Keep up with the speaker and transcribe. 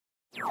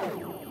Hi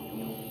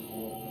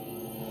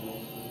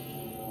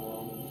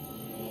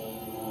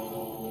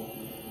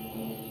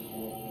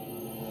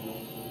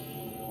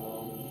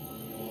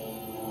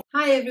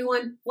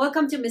everyone,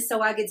 welcome to Ms.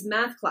 Sawagid's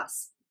math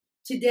class.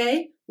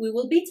 Today we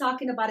will be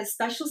talking about a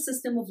special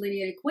system of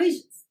linear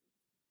equations.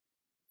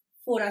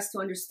 For us to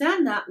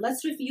understand that,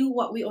 let's review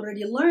what we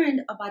already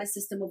learned about a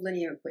system of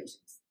linear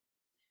equations.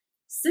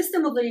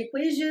 System of linear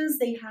equations,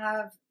 they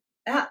have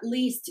at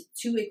least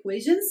two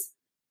equations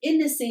in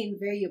the same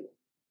variable.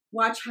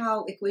 Watch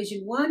how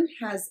equation 1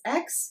 has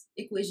x,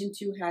 equation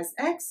 2 has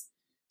x,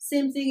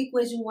 same thing,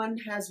 equation 1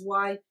 has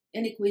y,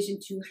 and equation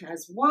 2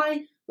 has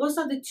y. Those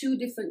are the two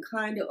different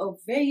kind of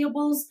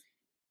variables.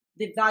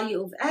 The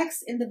value of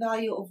x and the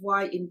value of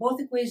y in both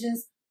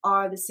equations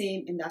are the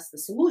same, and that's the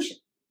solution.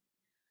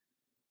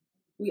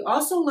 We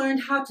also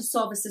learned how to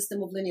solve a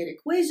system of linear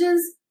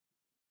equations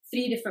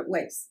three different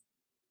ways.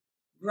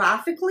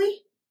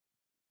 Graphically,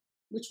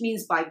 which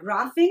means by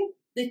graphing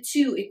the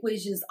two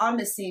equations on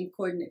the same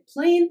coordinate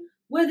plane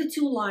where the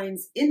two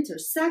lines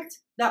intersect,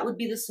 that would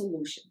be the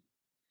solution.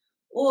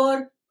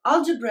 Or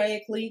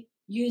algebraically,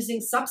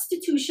 using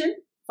substitution,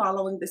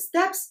 following the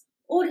steps,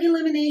 or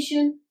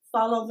elimination,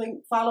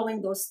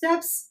 following those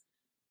steps,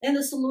 and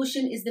the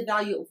solution is the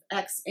value of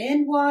x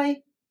and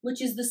y,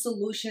 which is the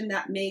solution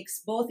that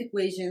makes both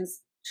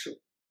equations true.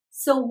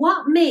 So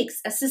what makes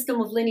a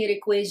system of linear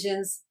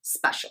equations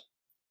special?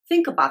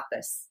 Think about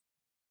this.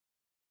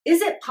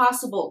 Is it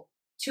possible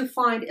to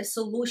find a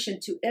solution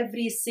to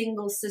every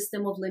single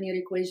system of linear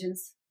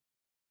equations?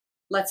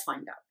 Let's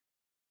find out.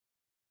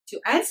 To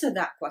answer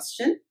that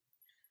question,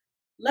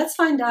 let's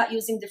find out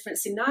using different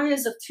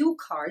scenarios of two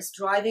cars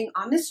driving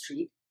on the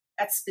street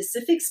at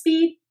specific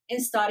speed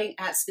and starting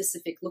at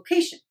specific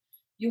location.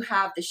 You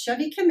have the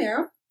Chevy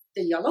Camaro,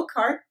 the yellow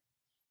car,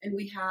 and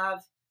we have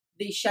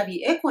the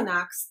Chevy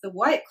Equinox, the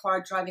white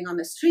car driving on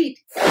the street.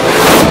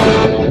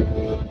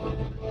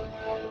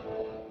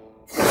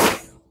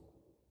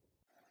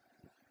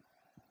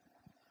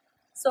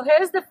 So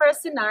here's the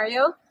first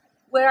scenario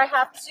where I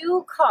have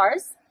two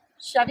cars,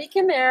 Chevy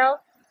Camaro,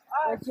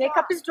 where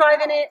Jacob is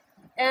driving it,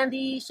 and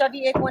the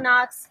Chevy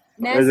Equinox,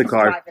 Nancy's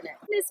driving it.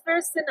 In this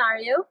first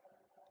scenario,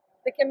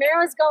 the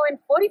Camaro is going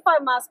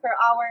 45 miles per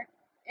hour,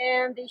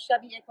 and the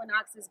Chevy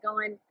Equinox is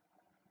going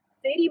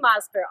 30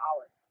 miles per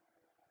hour.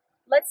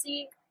 Let's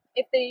see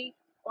if they,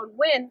 or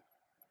when,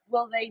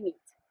 will they meet.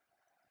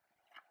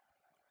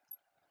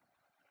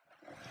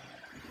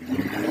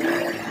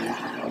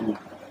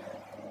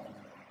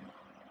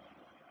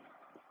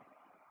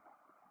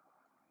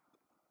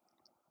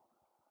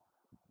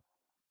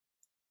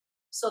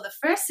 So the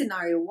first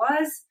scenario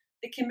was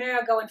the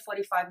Camaro going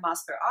 45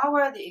 miles per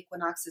hour, the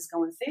Equinox is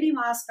going 30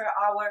 miles per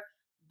hour.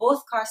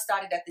 Both cars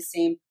started at the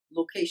same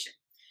location.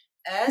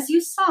 As you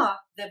saw,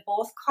 that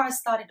both cars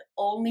started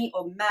only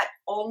or met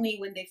only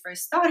when they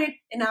first started,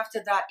 and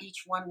after that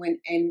each one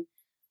went in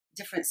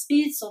different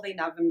speeds, so they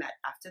never met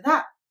after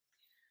that.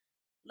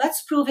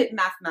 Let's prove it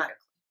mathematically.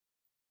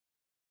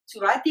 To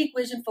write the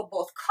equation for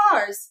both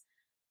cars,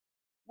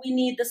 we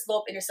need the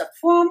slope-intercept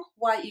form,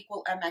 y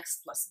equal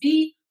mx plus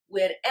b,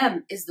 where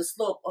m is the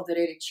slope of the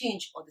rate of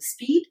change or the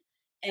speed,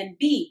 and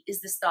b is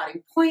the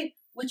starting point,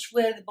 which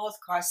where both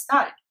cars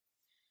started.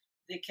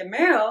 The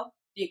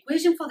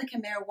equation for the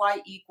Camaro,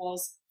 y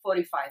equals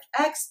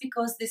 45x,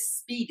 because this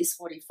speed is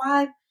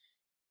 45,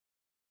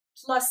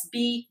 plus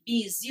b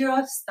is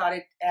 0,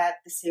 started at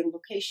the same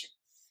location.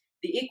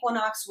 The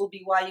Equinox will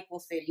be y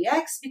equals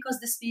 30x, because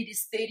the speed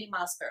is 30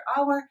 miles per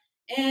hour,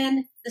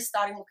 and the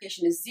starting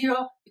location is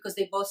 0, because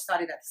they both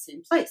started at the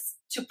same place.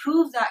 To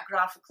prove that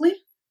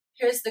graphically,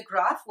 here's the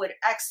graph where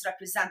x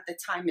represent the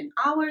time in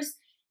hours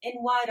and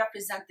y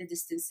represent the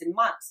distance in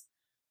miles.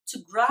 To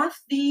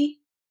graph the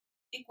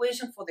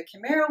equation for the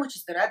Camaro, which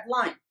is the red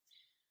line,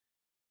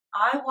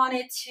 I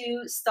wanted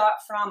to start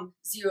from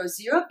 0,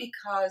 0,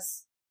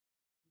 because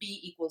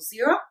b equals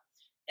 0,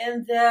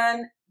 and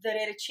then the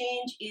rate of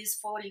change is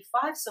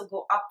 45, so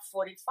go up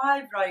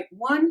 45, write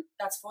 1,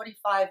 that's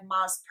 45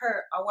 miles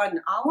per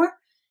 1 hour.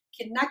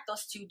 Connect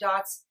those two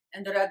dots,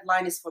 and the red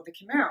line is for the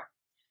Camaro.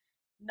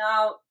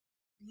 Now,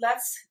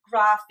 let's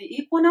graph the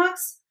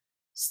Equinox.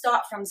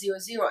 Start from 0,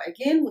 0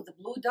 again with the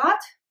blue dot,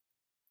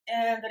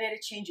 and the rate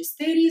of change is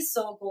 30,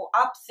 so go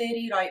up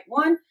 30, write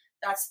 1,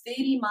 that's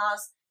 30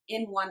 miles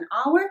in 1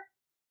 hour,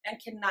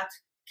 and connect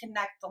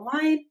the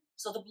line.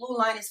 So the blue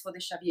line is for the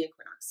Chevy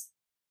Equinox.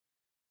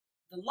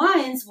 The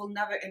lines will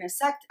never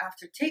intersect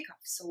after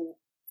takeoff, so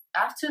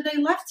after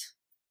they left,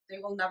 they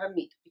will never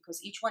meet,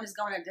 because each one is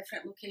going at a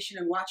different location,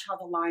 and watch how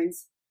the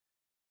lines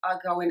are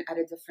going at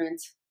a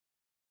different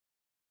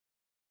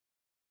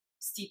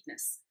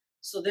steepness.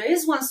 So there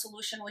is one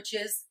solution, which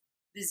is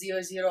the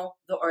 0, 0,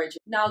 the origin.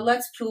 Now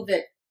let's prove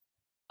it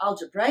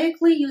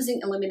algebraically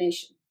using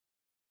elimination.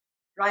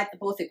 Write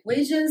both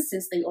equations,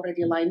 since they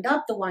already lined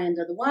up, the y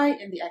under the y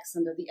and the x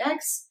under the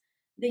x.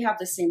 They have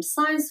the same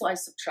sign, so I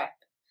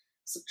subtract them.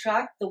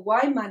 Subtract the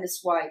y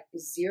minus y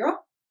is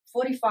 0.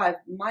 45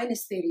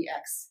 minus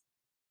 30x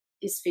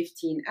is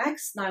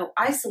 15x. Now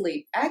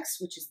isolate x,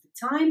 which is the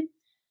time.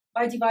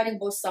 By dividing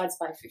both sides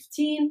by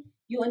 15,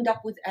 you end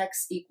up with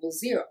x equals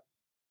 0.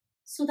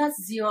 So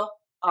that's 0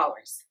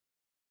 hours.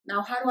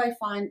 Now, how do I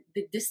find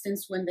the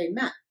distance when they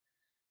met?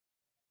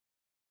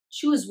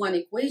 Choose one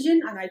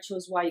equation, and I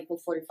chose y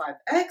equal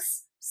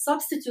 45x.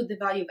 Substitute the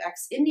value of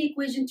x in the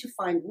equation to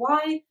find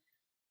y.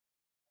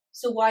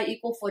 So y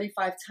equal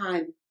 45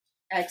 times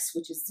x,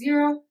 which is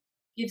 0,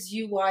 gives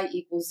you y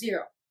equals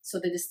 0. So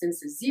the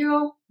distance is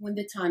 0 when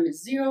the time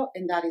is 0,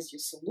 and that is your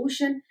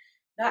solution.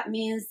 That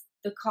means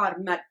the car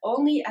met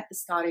only at the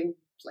starting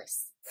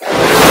place.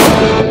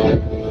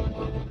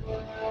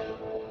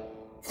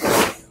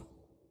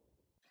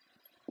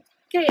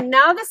 Okay,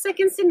 now the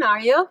second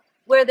scenario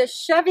where the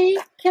Chevy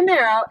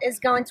Camaro is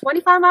going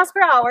 25 miles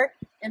per hour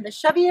and the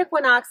Chevy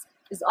Equinox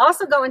is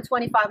also going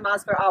 25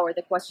 miles per hour.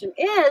 The question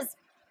is,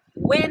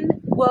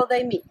 when will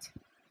they meet?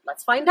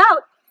 Let's find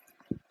out.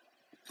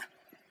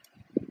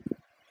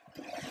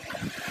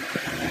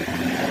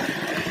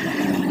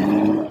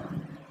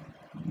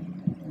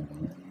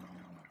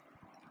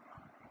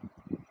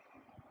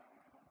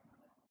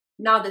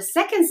 Now the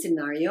second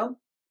scenario,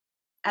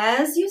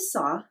 as you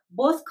saw,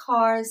 both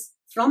cars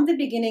from the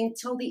beginning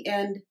till the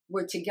end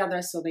were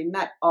together, so they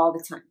met all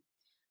the time.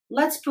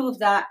 Let's prove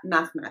that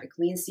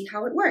mathematically and see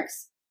how it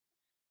works.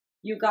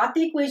 You got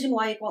the equation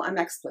y equal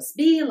mx plus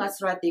b.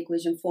 Let's write the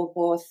equation for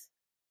both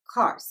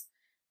cars.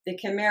 The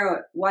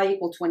Camaro y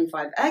equal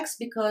 25x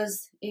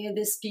because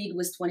the speed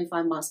was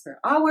 25 miles per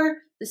hour.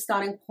 The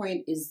starting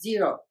point is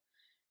 0.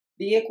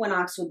 The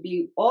Equinox would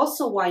be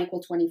also y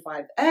equal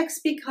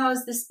 25x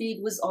because the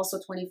speed was also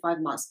 25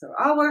 miles per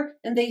hour,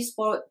 and they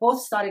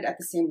both started at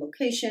the same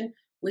location,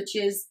 which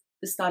is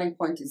the starting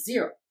point is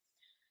 0.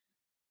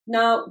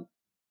 Now,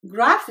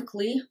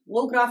 graphically,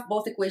 we'll graph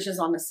both equations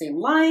on the same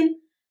line.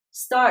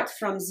 Start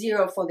from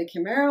 0 for the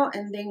Camaro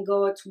and then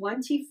go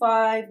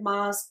 25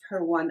 miles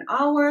per 1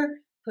 hour.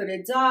 Put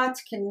a dot,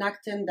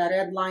 connect them. The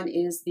red line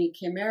is the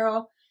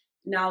Camaro.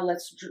 Now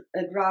let's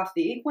graph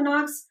the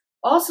Equinox.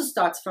 Also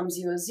starts from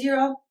 0,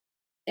 0.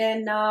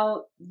 And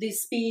now the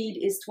speed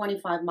is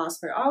 25 miles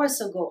per hour.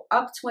 So go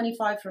up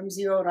 25 from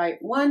 0, write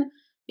 1,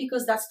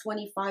 because that's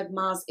 25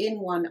 miles in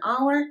 1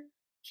 hour.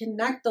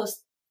 Connect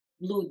those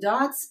blue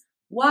dots.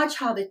 Watch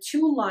how the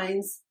two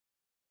lines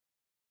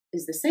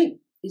is the same,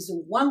 is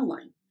one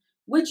line,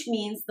 which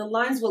means the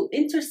lines will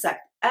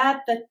intersect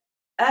at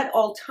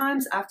all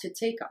times after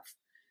takeoff,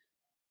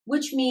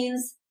 which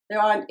means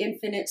there are an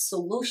infinite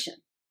solution.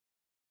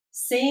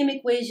 Same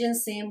equation,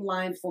 same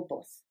line for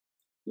both.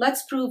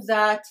 Let's prove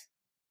that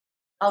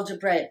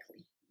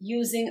algebraically,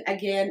 using,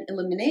 again,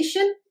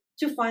 elimination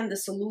to find the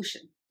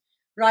solution.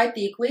 Write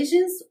the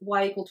equations,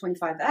 y equal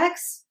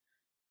 25x,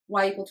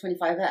 y equal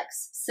 25x.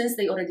 Since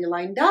they already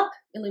lined up,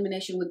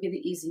 elimination would be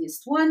the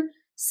easiest one.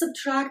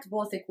 Subtract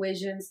both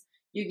equations,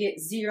 you get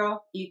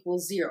 0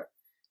 equals 0.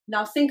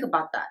 Now think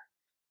about that.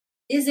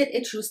 Is it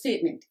a true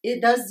statement?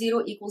 It does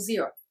 0 equals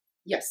 0.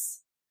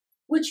 Yes.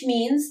 Which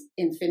means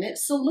infinite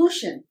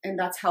solution. And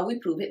that's how we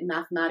prove it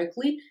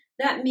mathematically.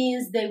 That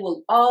means they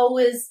will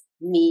always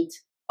meet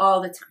all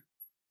the time.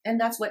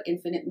 And that's what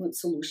infinite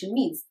solution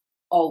means,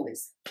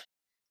 always.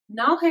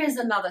 Now here's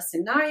another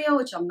scenario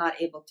which I'm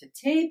not able to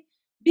tape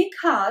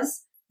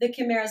because the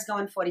Camaro is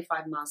going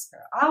 45 miles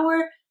per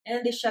hour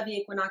and the Chevy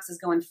Equinox is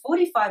going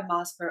 45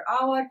 miles per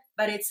hour,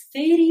 but it's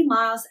 30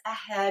 miles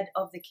ahead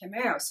of the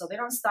Camaro. So they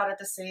don't start at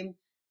the same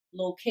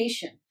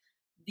location.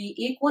 The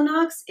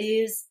Equinox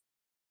is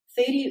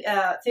 30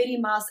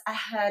 miles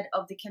ahead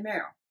of the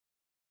Camaro.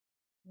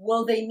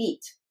 Will they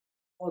meet?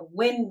 Or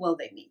when will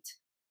they meet?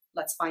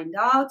 Let's find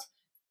out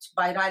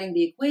by writing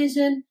the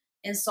equation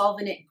and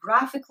solving it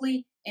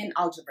graphically and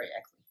algebraically.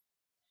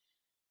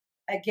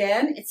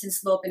 Again, it's in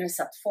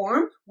slope-intercept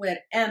form, where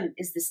m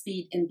is the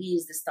speed and b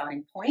is the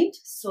starting point.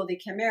 So the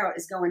Camaro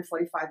is going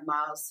 45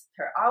 miles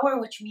per hour,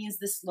 which means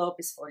the slope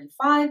is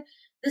 45.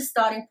 The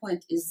starting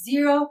point is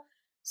 0.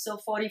 So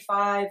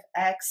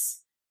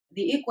 45x,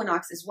 the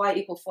Equinox is y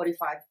equal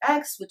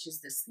 45x, which is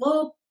the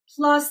slope,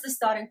 plus the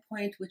starting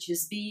point, which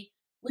is b,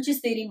 which is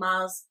 30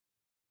 miles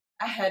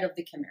ahead of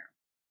the Camaro.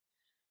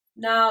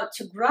 Now,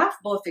 to graph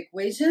both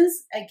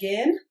equations,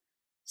 again,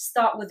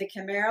 start with the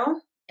Camaro,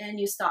 and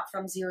you start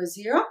from 0,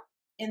 0,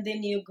 and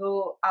then you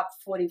go up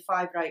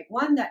 45, right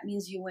 1. That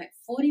means you went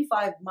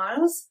 45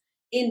 miles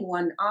in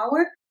 1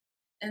 hour,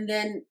 and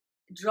then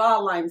draw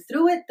a line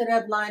through it. The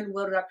red line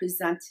will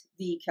represent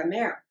the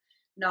Camaro.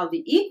 Now,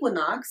 the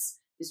Equinox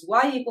is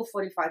y equal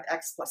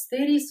 45x plus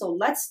 30. So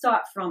let's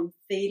start from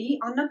 30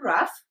 on the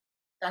graph.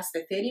 That's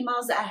the 30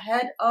 miles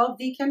ahead of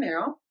the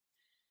Camaro.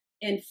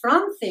 And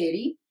from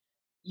 30,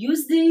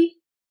 use the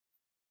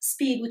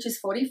speed, which is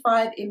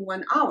 45 in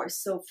 1 hour.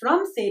 So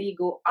from 30,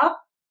 go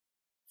up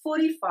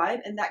 45,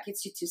 and that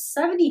gets you to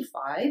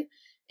 75.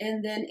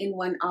 And then in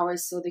 1 hour,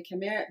 so the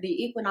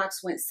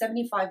Equinox went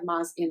 75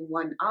 miles in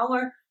 1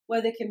 hour,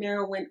 where the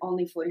Camaro went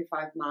only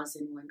 45 miles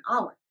in 1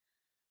 hour.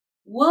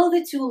 Will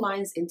the two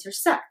lines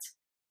intersect?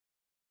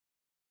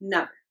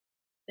 Never.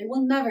 They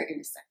will never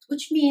intersect,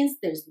 which means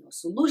there's no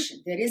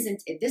solution. There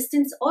isn't a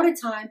distance or a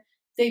time.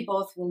 They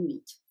both will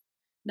meet.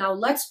 Now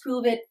let's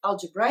prove it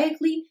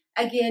algebraically,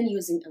 again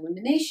using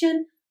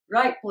elimination.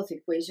 Write both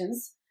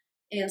equations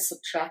and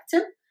subtract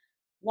them.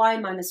 Y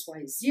minus y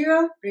is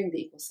 0, bring the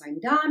equal sign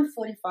down,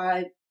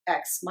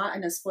 45x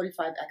minus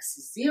 45x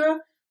is 0,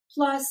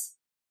 plus,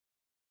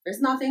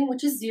 there's nothing,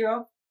 which is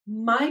 0,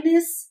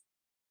 minus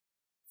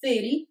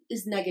 30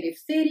 is negative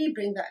 30,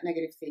 bring that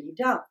negative 30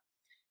 down.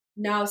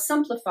 Now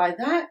simplify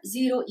that,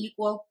 0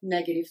 equal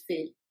negative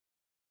 30.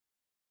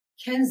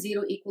 Can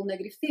 0 equal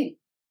negative 30?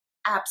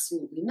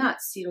 Absolutely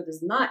not. 0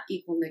 does not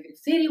equal negative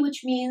 30,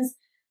 which means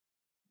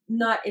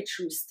not a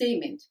true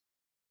statement,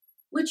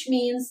 which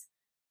means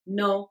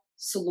no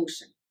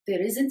solution.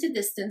 There isn't a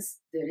distance,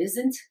 there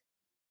isn't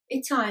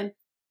a time,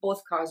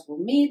 both cars will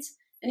meet.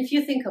 And if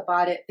you think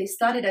about it, they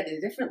started at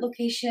a different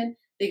location,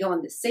 they go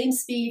on the same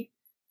speed,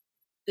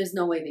 there's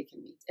no way they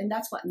can meet. And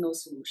that's what no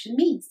solution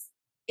means.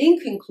 In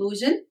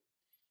conclusion,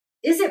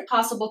 is it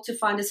possible to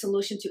find a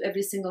solution to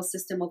every single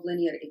system of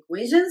linear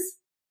equations?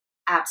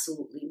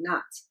 Absolutely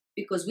not,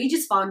 because we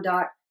just found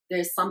out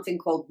there's something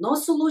called no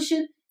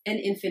solution and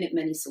infinite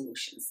many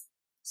solutions.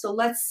 So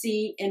let's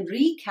see and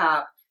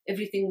recap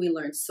everything we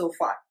learned so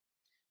far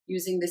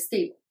using this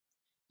table.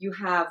 You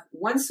have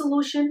one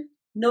solution,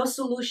 no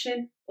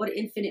solution, or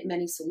infinite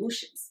many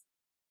solutions.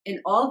 And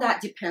all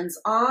that depends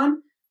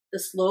on the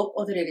slope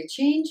or the rate of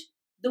change,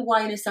 the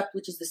y-intercept,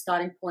 which is the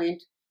starting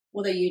point,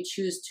 whether you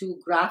choose to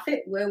graph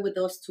it, where would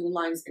those two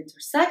lines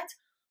intersect,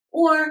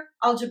 or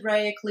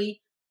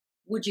algebraically,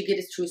 would you get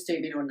a true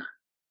statement or not?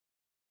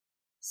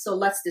 So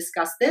let's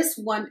discuss this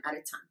one at a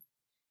time.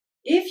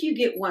 If you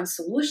get one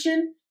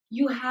solution,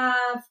 you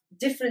have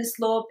different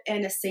slope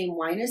and the same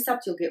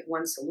y-intercept, you'll get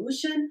one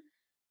solution.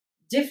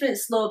 Different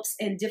slopes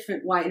and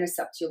different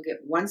y-intercept, you'll get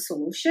one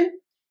solution.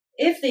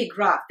 If they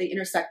graph, they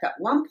intersect at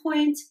one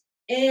point,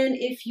 and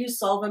if you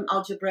solve them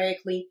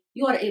algebraically,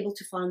 you are able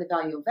to find the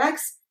value of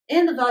x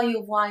and the value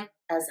of y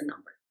as a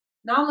number.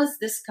 Now let's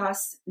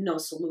discuss no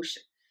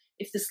solution.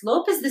 If the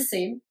slope is the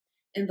same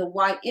and the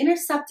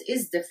y-intercept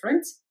is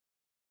different,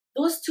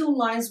 those two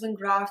lines when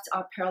graphed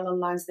are parallel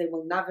lines, they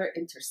will never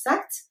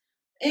intersect.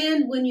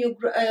 And when you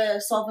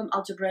solve them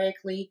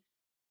algebraically,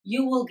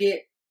 you will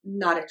get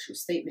not a true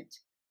statement.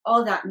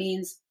 All that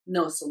means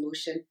no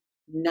solution,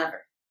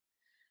 never.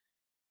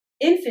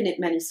 Infinite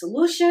many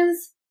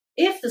solutions,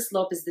 if the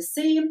slope is the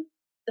same,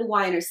 the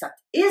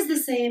y-intercept is the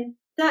same,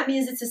 that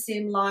means it's the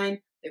same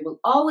line. They will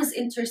always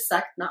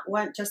intersect, not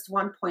just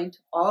one point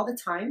all the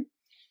time.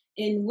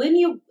 And when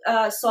you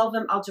solve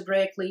them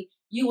algebraically,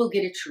 you will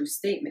get a true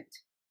statement,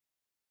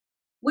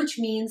 which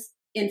means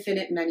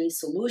infinite many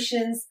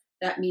solutions.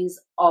 That means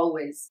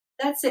always.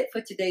 That's it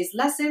for today's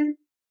lesson.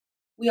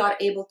 We are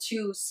able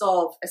to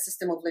solve a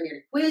system of linear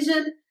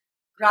equation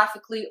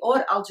graphically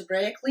or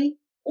algebraically,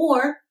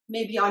 or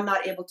maybe I'm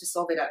not able to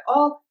solve it at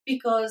all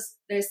because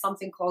there's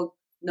something called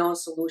no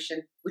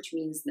solution, which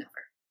means never.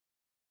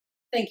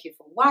 Thank you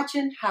for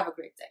watching. Have a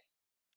great day.